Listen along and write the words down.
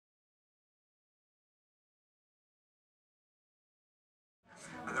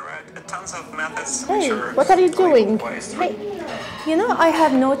tons of methods. Hey, Sure. what are you doing? Hey, you know, I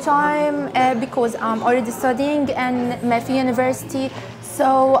have no time because I'm already studying in MEPhI University.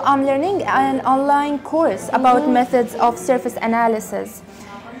 So I'm learning an online course about methods of surface analysis.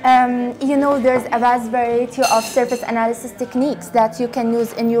 You know, there's a vast variety of surface analysis techniques that you can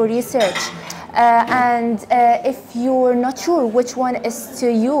use in your research. If you're not sure which one is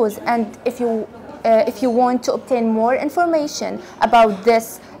to use, and if you want to obtain more information about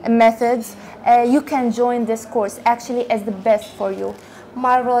these methods, you can join this course. Actually, it's the best for you.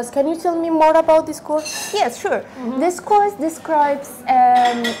 Marvelous. Can you tell me more about this course? Yes, sure. This course describes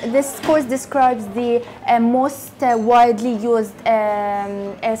the most widely used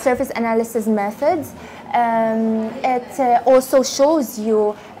surface analysis methods. It also shows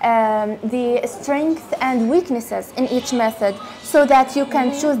you the strengths and weaknesses in each method, so that you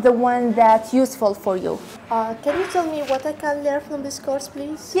can choose the one that's useful for you. Can you tell me what I can learn from this course,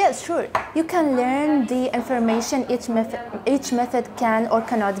 please? Yes, sure. You can learn the information each method can or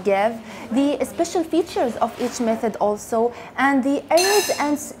cannot give, the special features of each method also, and the errors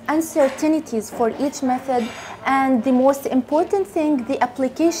and uncertainties for each method, and the most important thing, the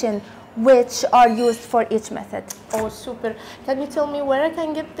application which are used for each method. Oh, super. Can you tell me where I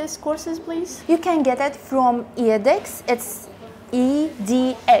can get these courses, please? You can get it from edX. It's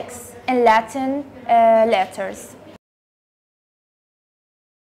EDX in Latin letters.